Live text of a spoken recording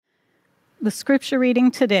The scripture reading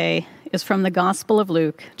today is from the Gospel of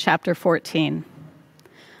Luke, chapter 14.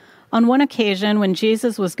 On one occasion, when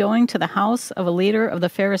Jesus was going to the house of a leader of the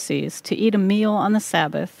Pharisees to eat a meal on the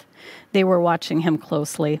Sabbath, they were watching him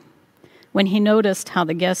closely. When he noticed how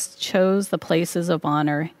the guests chose the places of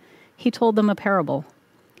honor, he told them a parable.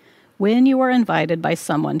 When you are invited by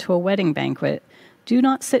someone to a wedding banquet, do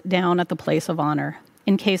not sit down at the place of honor,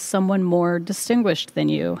 in case someone more distinguished than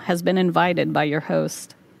you has been invited by your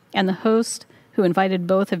host. And the host, who invited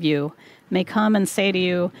both of you, may come and say to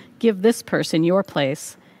you, "Give this person your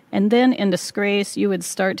place," and then in disgrace you would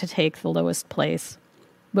start to take the lowest place.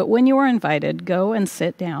 But when you are invited, go and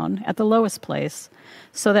sit down at the lowest place,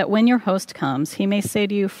 so that when your host comes, he may say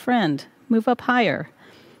to you, "Friend, move up higher."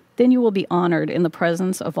 Then you will be honored in the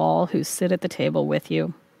presence of all who sit at the table with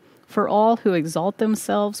you. For all who exalt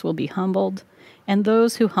themselves will be humbled, and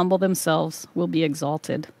those who humble themselves will be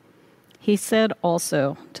exalted. He said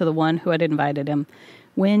also to the one who had invited him,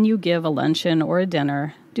 "When you give a luncheon or a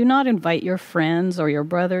dinner, do not invite your friends or your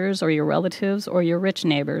brothers or your relatives or your rich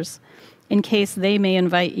neighbors, in case they may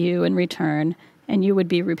invite you in return, and you would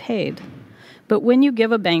be repaid. But when you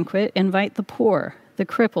give a banquet, invite the poor, the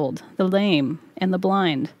crippled, the lame, and the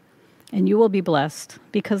blind, and you will be blessed,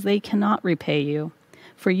 because they cannot repay you,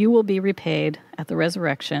 for you will be repaid at the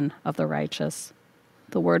resurrection of the righteous."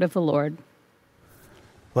 The word of the Lord.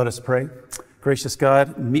 Let us pray. Gracious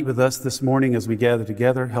God, meet with us this morning as we gather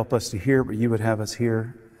together. Help us to hear what you would have us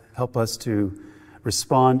hear. Help us to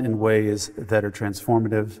respond in ways that are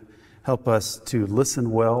transformative. Help us to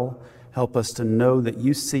listen well. Help us to know that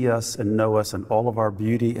you see us and know us in all of our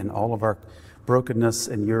beauty and all of our brokenness,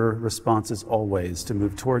 and your responses always to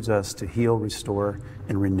move towards us, to heal, restore,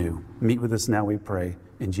 and renew. Meet with us now, we pray.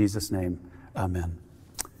 In Jesus' name, amen.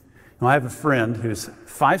 Now, I have a friend who's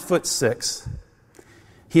 5'6".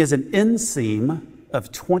 He has an inseam of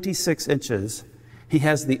 26 inches. He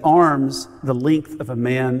has the arms the length of a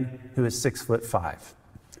man who is 6'5".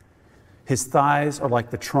 His thighs are like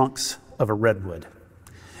the trunks of a redwood.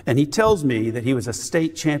 And he tells me that he was a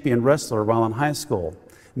state champion wrestler while in high school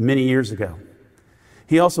many years ago.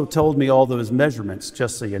 He also told me all those measurements,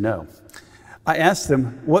 just so you know. I asked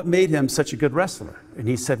him what made him such a good wrestler. And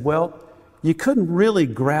he said, "Well, you couldn't really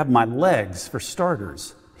grab my legs for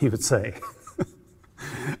starters," he would say.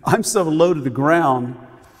 "I'm so low to the ground,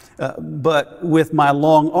 but with my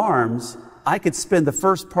long arms, I could spend the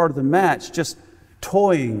first part of the match just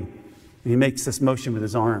toying," and he makes this motion with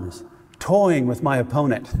his arms, "toying with my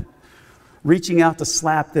opponent, reaching out to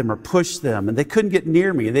slap them or push them, and they couldn't get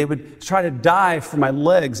near me. They would try to dive for my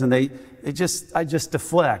legs, and I just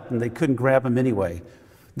deflect, and they couldn't grab them anyway.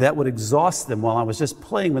 That would exhaust them while I was just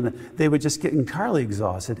playing with them. They would just get entirely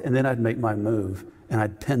exhausted, and then I'd make my move, and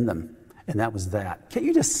I'd pin them, and that was that." Can't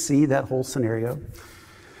you just see that whole scenario?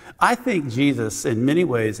 I think Jesus, in many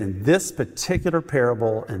ways, in this particular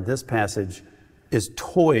parable, in this passage, is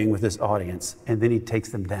toying with his audience, and then he takes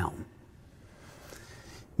them down.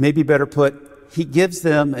 Maybe better put, he gives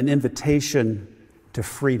them an invitation to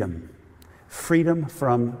freedom. Freedom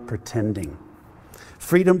from pretending.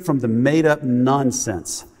 Freedom from the made-up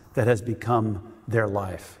nonsense that has become their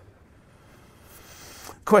life.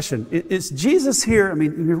 Question, is Jesus here? I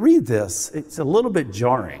mean, when you read this, it's a little bit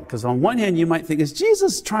jarring, because on one hand you might think, is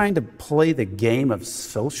Jesus trying to play the game of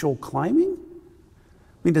social climbing?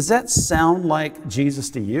 I mean, does that sound like Jesus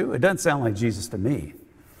to you? It doesn't sound like Jesus to me.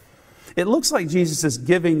 It looks like Jesus is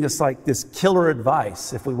giving us like this killer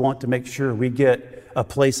advice if we want to make sure we get a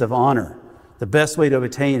place of honor. The best way to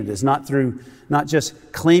attain it is not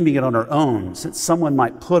just claiming it on our own, since someone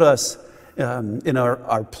might put us in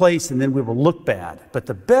our place and then we will look bad. But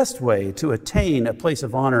the best way to attain a place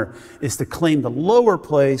of honor is to claim the lower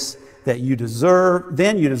place that you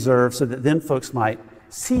deserve, so that then folks might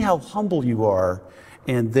see how humble you are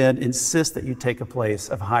and then insist that you take a place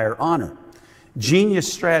of higher honor.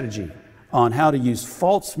 Genius strategy on how to use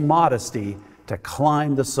false modesty to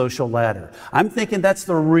climb the social ladder. I'm thinking that's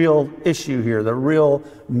the real issue here, the real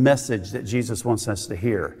message that Jesus wants us to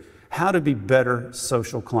hear. How to be better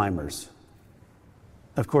social climbers.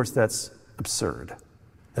 Of course, that's absurd.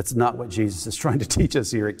 That's not what Jesus is trying to teach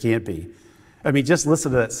us here. It can't be. I mean, just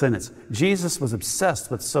listen to that sentence. Jesus was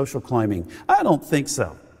obsessed with social climbing. I don't think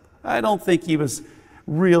so. I don't think he was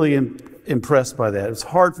really impressed by that. It's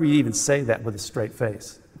hard for you to even say that with a straight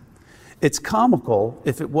face. It's comical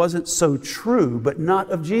if it wasn't so true, but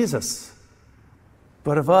not of Jesus,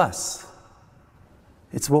 but of us.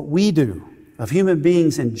 It's what we do, of human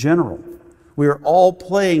beings in general. We are all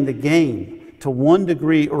playing the game to one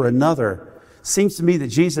degree or another. Seems to me that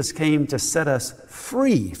Jesus came to set us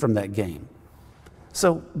free from that game.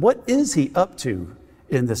 So what is he up to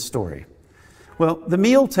in this story? Well, the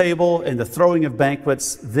meal table and the throwing of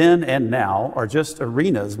banquets then and now are just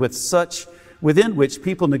arenas within which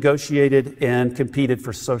people negotiated and competed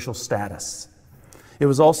for social status. It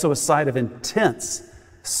was also a site of intense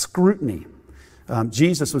scrutiny.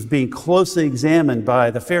 Jesus was being closely examined by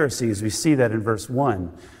the Pharisees. We see that in verse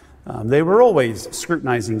 1. They were always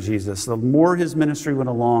scrutinizing Jesus. The more his ministry went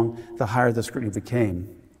along, the higher the scrutiny became.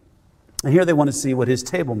 And here they want to see what his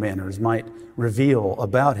table manners might reveal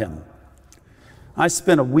about him. I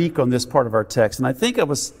spent a week on this part of our text, and I think I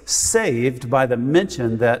was saved by the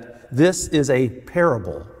mention that this is a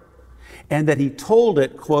parable, and that he told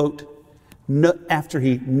it, quote, after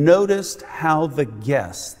he noticed how the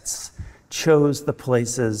guests chose the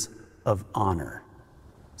places of honor.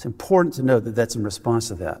 It's important to note that that's in response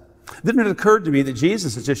to that. Then it occurred to me that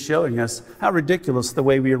Jesus is just showing us how ridiculous the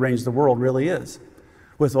way we arrange the world really is,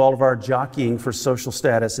 with all of our jockeying for social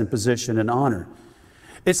status and position and honor.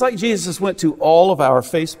 It's like Jesus went to all of our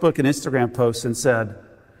Facebook and Instagram posts and said,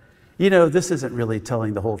 this isn't really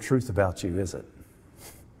telling the whole truth about you, is it?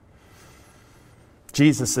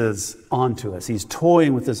 Jesus is on to us. He's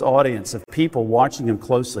toying with his audience of people watching him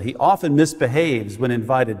closely. He often misbehaves when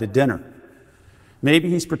invited to dinner. Maybe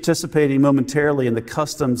he's participating momentarily in the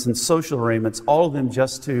customs and social arrangements, all of them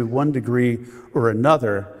just to one degree or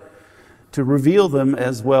another, to reveal them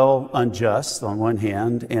as well unjust on one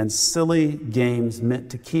hand, and silly games meant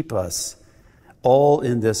to keep us all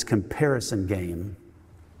in this comparison game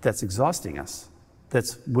that's exhausting us,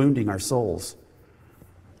 that's wounding our souls.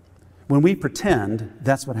 When we pretend,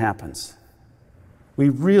 that's what happens. We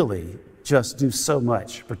really just do so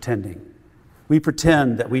much pretending. We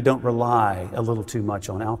pretend that we don't rely a little too much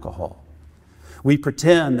on alcohol. We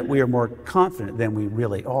pretend that we are more confident than we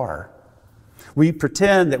really are. We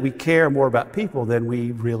pretend that we care more about people than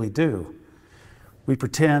we really do. We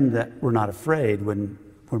pretend that we're not afraid when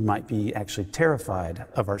we might be actually terrified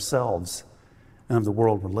of ourselves and of the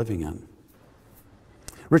world we're living in.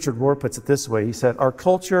 Richard Rohr puts it this way. He said, our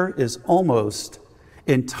culture is almost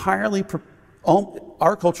entirely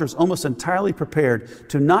prepared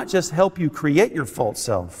to not just help you create your false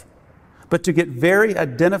self, but to get very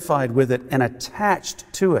identified with it and attached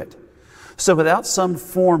to it. So without some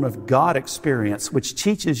form of God experience which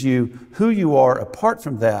teaches you who you are apart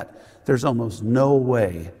from that, there's almost no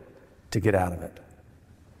way to get out of it.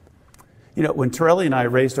 When Torelli and I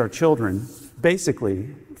raised our children,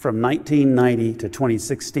 basically from 1990 to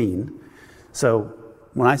 2016, so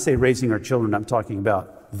when I say raising our children, I'm talking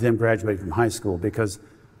about them graduating from high school, because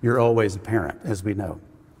you're always a parent, as we know.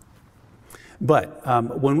 But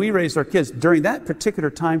when we raised our kids, during that particular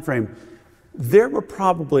time frame, there were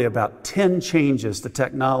probably about 10 changes to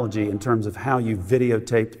technology in terms of how you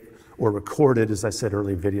videotaped or recorded, as I said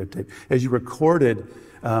earlier, videotape, as you recorded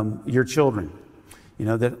your children.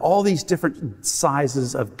 That all these different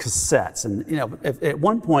sizes of cassettes. And, at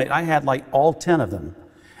one point I had like all 10 of them,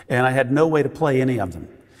 and I had no way to play any of them.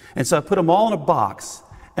 And so I put them all in a box,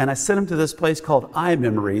 and I sent them to this place called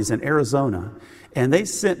iMemories in Arizona. And they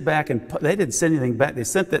sent back, and they didn't send anything back. They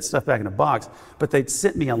sent that stuff back in a box, but they'd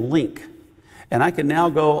sent me a link. And I can now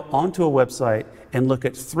go onto a website and look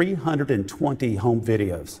at 320 home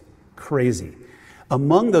videos. Crazy.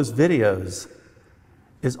 Among those videos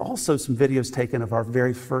is also some videos taken of our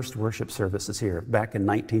very first worship services here back in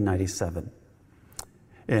 1997.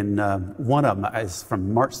 And one of them is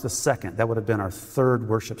from March the 2nd. That would have been our third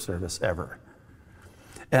worship service ever.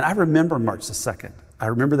 And I remember March the 2nd. I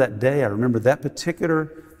remember that day. I remember that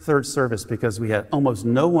particular third service because we had almost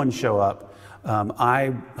no one show up.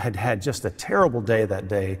 I had just a terrible day that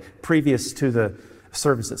day previous to the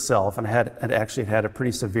service itself, and I had actually had a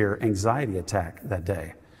pretty severe anxiety attack that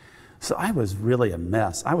day. So I was really a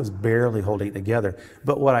mess. I was barely holding it together.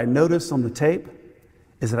 But what I noticed on the tape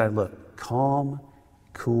is that I looked calm,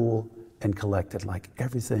 cool, and collected, like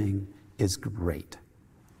everything is great.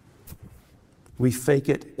 We fake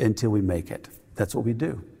it until we make it. That's what we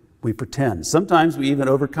do. We pretend. Sometimes we even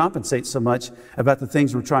overcompensate so much about the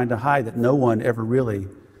things we're trying to hide that no one ever really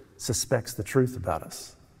suspects the truth about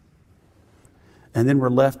us. And then we're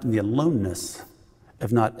left in the aloneness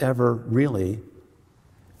of not ever really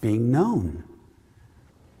being known.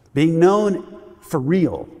 Being known for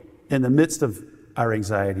real in the midst of our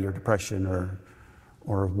anxiety or depression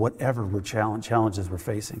or whatever challenges we're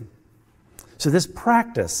facing. So this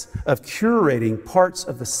practice of curating parts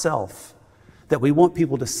of the self that we want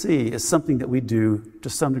people to see is something that we do to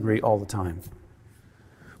some degree all the time.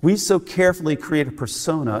 We so carefully create a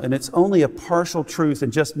persona, and it's only a partial truth,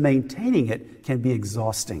 and just maintaining it can be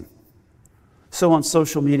exhausting. So on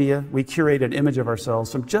social media, we curate an image of ourselves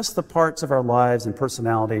from just the parts of our lives and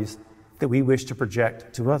personalities that we wish to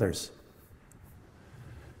project to others.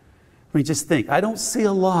 I mean, just think, I don't see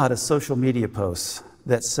a lot of social media posts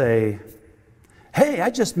that say, hey, I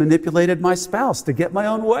just manipulated my spouse to get my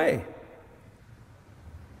own way.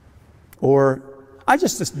 Or, I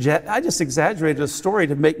just exaggerated a story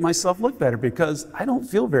to make myself look better because I don't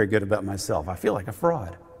feel very good about myself. I feel like a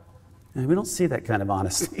fraud. And we don't see that kind of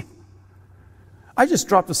honesty. I just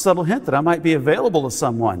dropped a subtle hint that I might be available to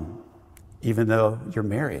someone, even though you're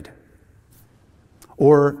married.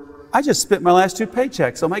 Or, I just spent my last 2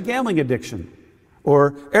 paychecks on my gambling addiction.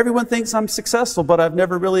 Or, everyone thinks I'm successful, but I've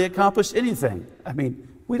never really accomplished anything. I mean,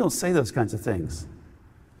 we don't say those kinds of things.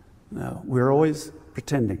 No, we're always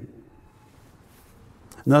pretending.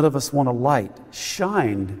 None of us want a light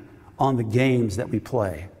shined on the games that we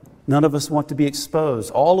play. None of us want to be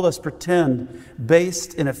exposed. All of us pretend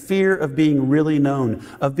based in a fear of being really known,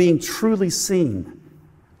 of being truly seen,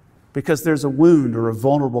 because there's a wound or a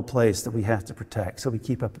vulnerable place that we have to protect, so we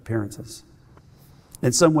keep up appearances.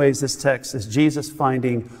 In some ways, this text is Jesus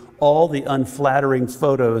finding all the unflattering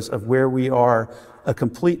photos of where we are a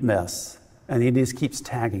complete mess, and he just keeps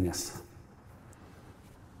tagging us.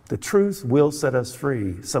 The truth will set us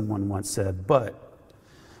free, someone once said, but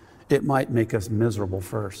it might make us miserable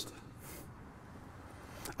first.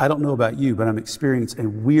 I don't know about you, but I'm experiencing a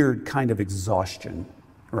weird kind of exhaustion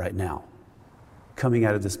right now, coming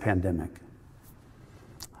out of this pandemic.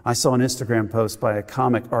 I saw an Instagram post by a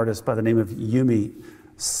comic artist by the name of Yumi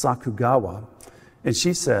Sakugawa, and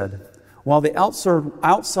she said, while the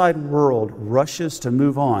outside world rushes to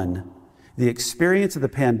move on, the experience of the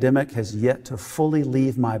pandemic has yet to fully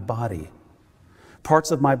leave my body. Parts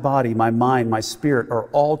of my body, my mind, my spirit are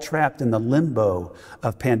all trapped in the limbo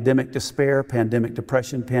of pandemic despair, pandemic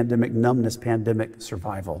depression, pandemic numbness, pandemic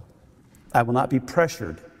survival. I will not be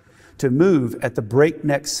pressured to move at the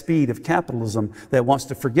breakneck speed of capitalism that wants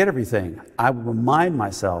to forget everything. I will remind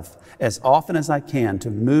myself as often as I can to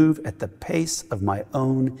move at the pace of my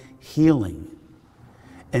own healing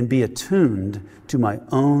and be attuned to my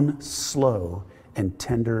own slow and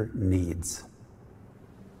tender needs.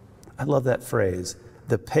 I love that phrase,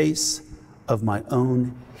 the pace of my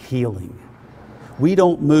own healing. We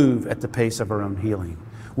don't move at the pace of our own healing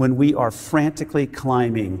when we are frantically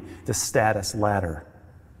climbing the status ladder.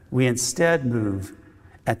 We instead move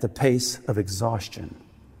at the pace of exhaustion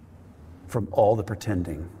from all the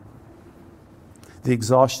pretending. The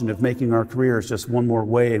exhaustion of making our careers just one more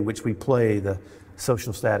way in which we play the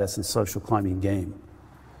social status and social climbing game.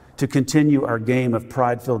 To continue our game of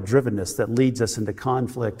pride-filled drivenness that leads us into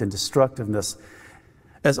conflict and destructiveness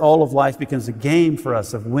as all of life becomes a game for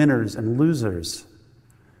us of winners and losers.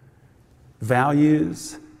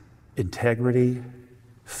 Values, integrity,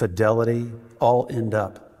 fidelity all end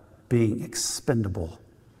up being expendable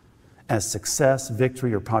as success,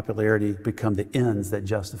 victory, or popularity become the ends that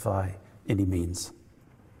justify any means.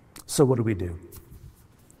 So what do we do?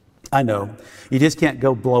 I know, you just can't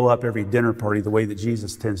go blow up every dinner party the way that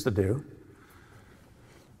Jesus tends to do.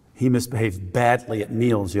 He misbehaved badly at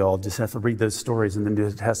meals, y'all. Just have to read those stories in the New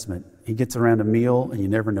Testament. He gets around a meal and you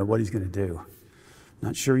never know what he's going to do.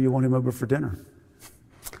 Not sure you want him over for dinner.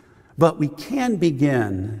 But we can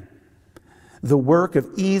begin the work of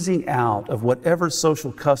easing out of whatever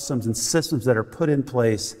social customs and systems that are put in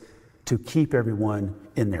place to keep everyone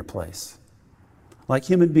in their place. Like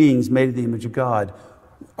human beings made in the image of God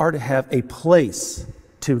are to have a place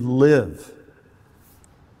to live.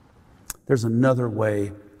 There's another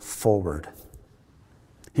way forward.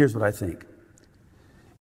 Here's what I think.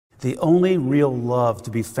 The only real love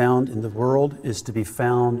to be found in the world is to be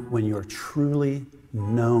found when you're truly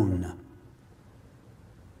known.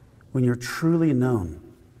 When you're truly known.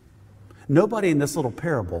 Nobody in this little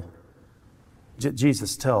parable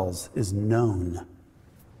Jesus tells is known,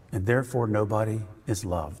 and therefore nobody is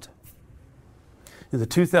loved. In the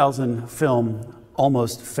 2000 film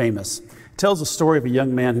Almost Famous, it tells a story of a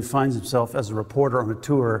young man who finds himself as a reporter on a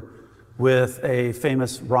tour with a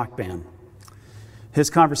famous rock band. His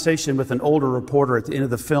conversation with an older reporter at the end of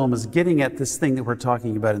the film is getting at this thing that we're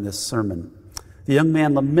talking about in this sermon. The young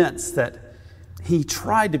man laments that he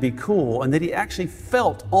tried to be cool and that he actually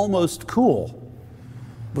felt almost cool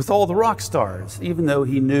with all the rock stars, even though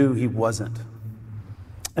he knew he wasn't.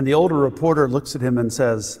 And the older reporter looks at him and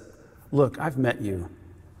says, "Look, I've met you.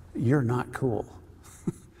 You're not cool."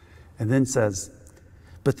 And then says,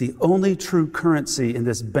 "But the only true currency in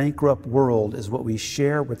this bankrupt world is what we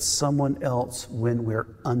share with someone else when we're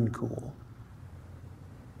uncool."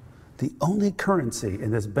 The only currency in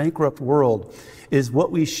this bankrupt world is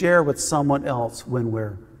what we share with someone else when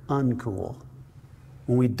we're uncool,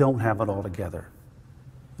 when we don't have it all together.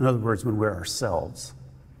 In other words, when we're ourselves.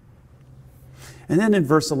 And then in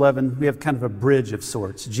verse 11, we have kind of a bridge of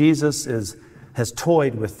sorts. Jesus has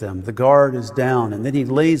toyed with them. The guard is down, and then he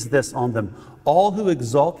lays this on them. All who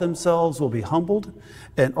exalt themselves will be humbled,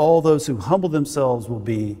 and all those who humble themselves will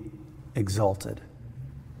be exalted.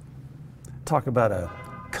 Talk about a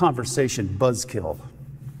conversation buzzkill.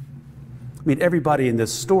 I mean, everybody in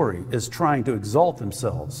this story is trying to exalt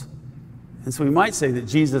themselves. And so we might say that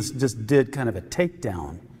Jesus just did kind of a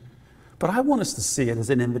takedown. But I want us to see it as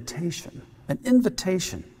an invitation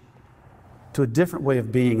to a different way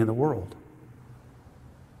of being in the world.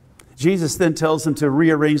 Jesus then tells them to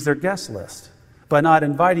rearrange their guest list by not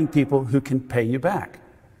inviting people who can pay you back.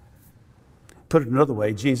 Put it another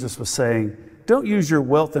way, Jesus was saying, don't use your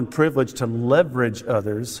wealth and privilege to leverage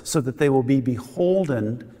others so that they will be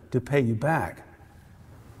beholden to pay you back.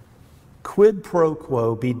 Quid pro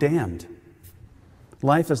quo, be damned.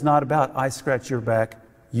 Life is not about I scratch your back,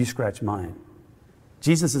 you scratch mine.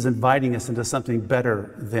 Jesus is inviting us into something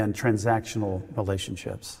better than transactional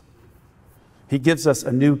relationships. He gives us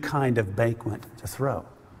a new kind of banquet to throw.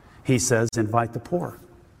 He says, invite the poor.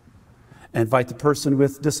 Invite the person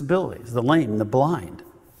with disabilities, the lame, the blind.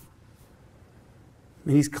 I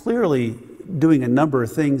mean, he's clearly doing a number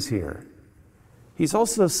of things here. He's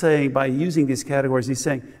also saying, by using these categories, he's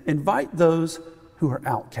saying, invite those who are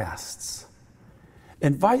outcasts.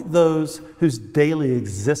 Invite those whose daily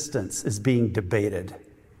existence is being debated.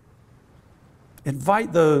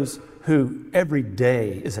 Invite those who every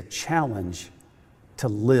day is a challenge to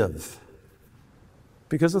live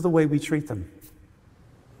because of the way we treat them.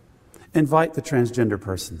 Invite the transgender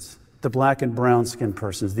persons, the black and brown skinned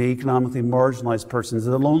persons, the economically marginalized persons,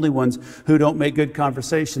 the lonely ones who don't make good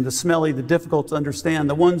conversation, the smelly, the difficult to understand,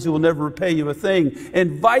 the ones who will never repay you a thing.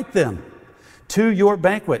 Invite them to your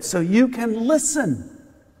banquet so you can listen,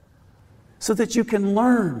 so that you can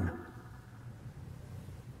learn,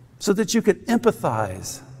 so that you can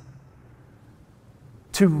empathize,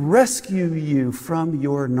 to rescue you from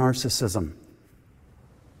your narcissism,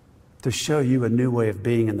 to show you a new way of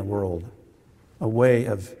being in the world, a way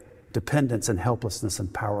of dependence and helplessness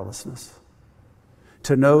and powerlessness.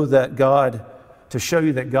 To know that God, to show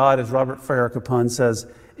you that God, as Robert Farrar Capon says,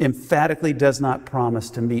 emphatically does not promise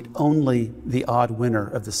to meet only the odd winner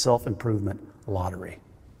of the self-improvement lottery.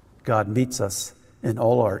 God meets us in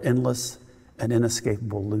all our endless and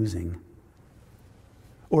inescapable losing.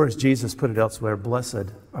 Or as Jesus put it elsewhere,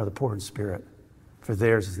 blessed are the poor in spirit, for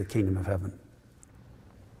theirs is the kingdom of heaven.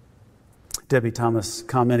 Debbie Thomas,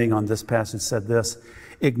 commenting on this passage, said this: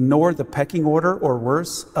 ignore the pecking order, or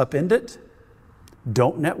worse, upend it.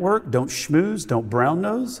 Don't network, don't schmooze, don't brown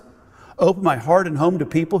nose. Open my heart and home to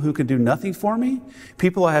people who can do nothing for me,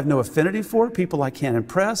 people I have no affinity for, people I can't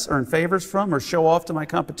impress, earn favors from, or show off to my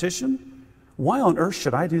competition. Why on earth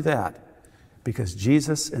should I do that? Because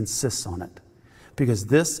Jesus insists on it. Because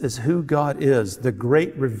this is who God is, the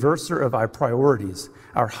great reverser of our priorities,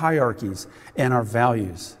 our hierarchies, and our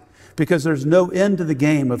values. Because there's no end to the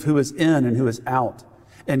game of who is in and who is out.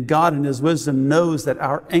 And God in His wisdom knows that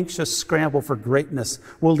our anxious scramble for greatness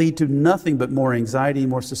will lead to nothing but more anxiety,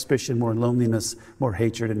 more suspicion, more loneliness, more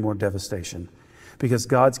hatred, and more devastation. Because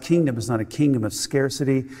God's kingdom is not a kingdom of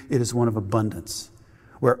scarcity, it is one of abundance,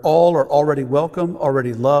 where all are already welcome,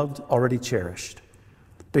 already loved, already cherished.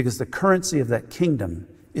 Because the currency of that kingdom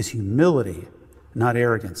is humility, not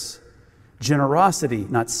arrogance, generosity,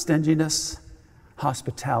 not stinginess,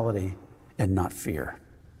 hospitality, and not fear.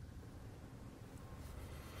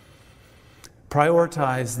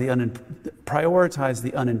 Prioritize the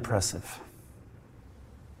unimpressive.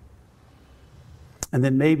 And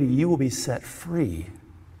then maybe you will be set free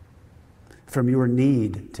from your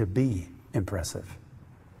need to be impressive.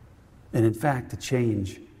 And in fact, to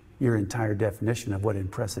change your entire definition of what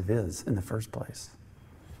impressive is in the first place.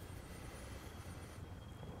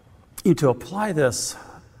 To apply this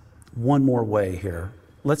one more way here,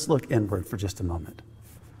 let's look inward for just a moment.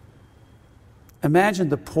 Imagine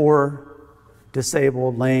the poor,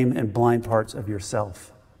 disabled, lame, and blind parts of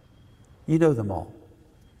yourself. You know them all.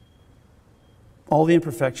 All the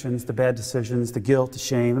imperfections, the bad decisions, the guilt, the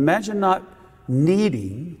shame. Imagine not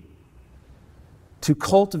needing to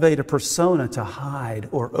cultivate a persona to hide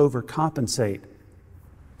or overcompensate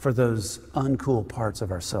for those uncool parts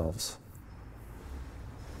of ourselves.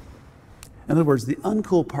 In other words, the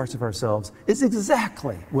uncool parts of ourselves is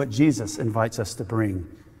exactly what Jesus invites us to bring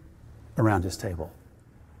around His table.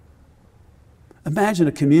 Imagine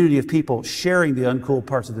a community of people sharing the uncool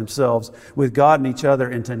parts of themselves with God and each other,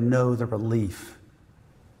 and to know the relief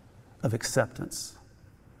of acceptance,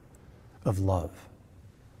 of love.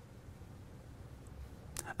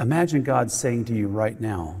 Imagine God saying to you right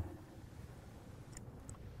now,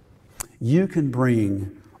 You can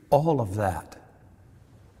bring all of that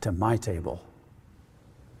to my table,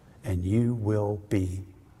 and you will be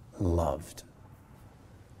loved.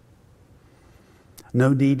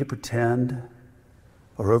 No need to pretend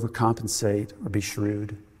or overcompensate or be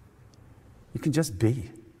shrewd. You can just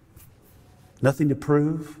be. Nothing to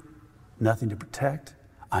prove, nothing to protect.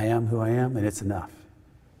 I am who I am, and it's enough.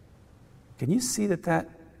 Can you see that that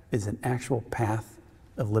is an actual path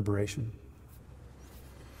of liberation?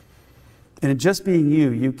 And in just being you,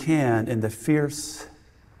 you can, in the fierce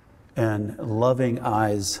and loving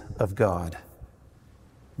eyes of God,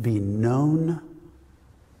 be known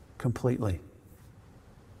completely,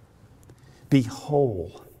 be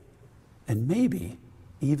whole, and maybe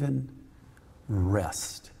even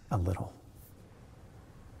rest a little.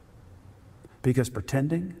 Because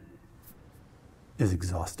pretending is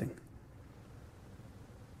exhausting.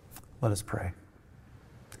 Let us pray.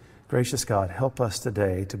 Gracious God, help us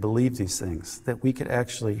today to believe these things, that we could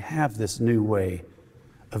actually have this new way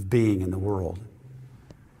of being in the world.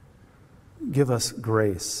 Give us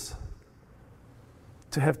grace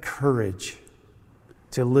to have courage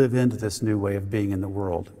to live into this new way of being in the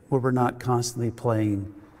world, where we're not constantly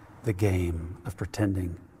playing the game of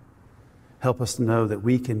pretending. Help us to know that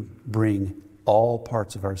we can bring all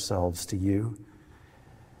parts of ourselves to you,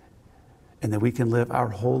 and that we can live our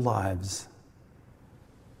whole lives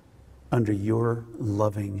under your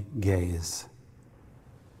loving gaze.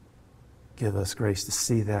 Give us grace to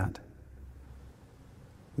see that.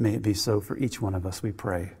 May it be so for each one of us, we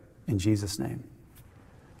pray. In Jesus' name,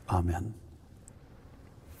 amen.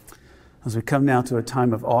 As we come now to a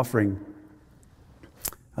time of offering,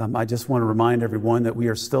 I just want to remind everyone that we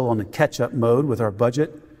are still on the catch-up mode with our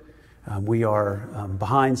budget. We are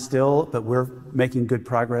behind still, but we're making good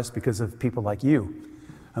progress because of people like you.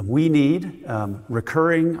 We need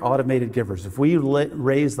recurring automated givers. If we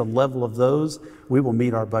raise the level of those, we will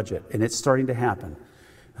meet our budget, and it's starting to happen.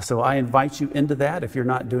 So I invite you into that if you're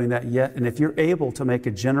not doing that yet. And if you're able to make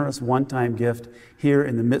a generous one-time gift here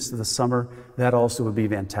in the midst of the summer, that also would be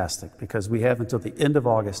fantastic, because we have until the end of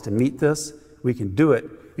August to meet this. We can do it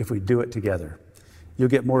if we do it together. You'll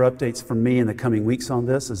get more updates from me in the coming weeks on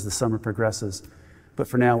this as the summer progresses. But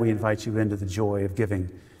for now, we invite you into the joy of giving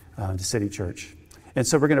to City Church. And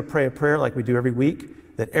so we're going to pray a prayer like we do every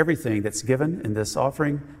week, that everything that's given in this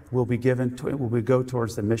offering will be given to, will go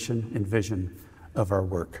towards the mission and vision of our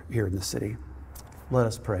work here in the city. Let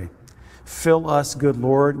us pray. Fill us, good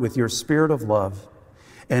Lord, with your spirit of love.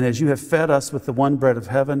 And as you have fed us with the one bread of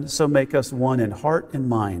heaven, so make us one in heart and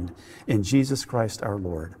mind. In Jesus Christ our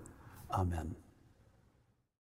Lord. Amen.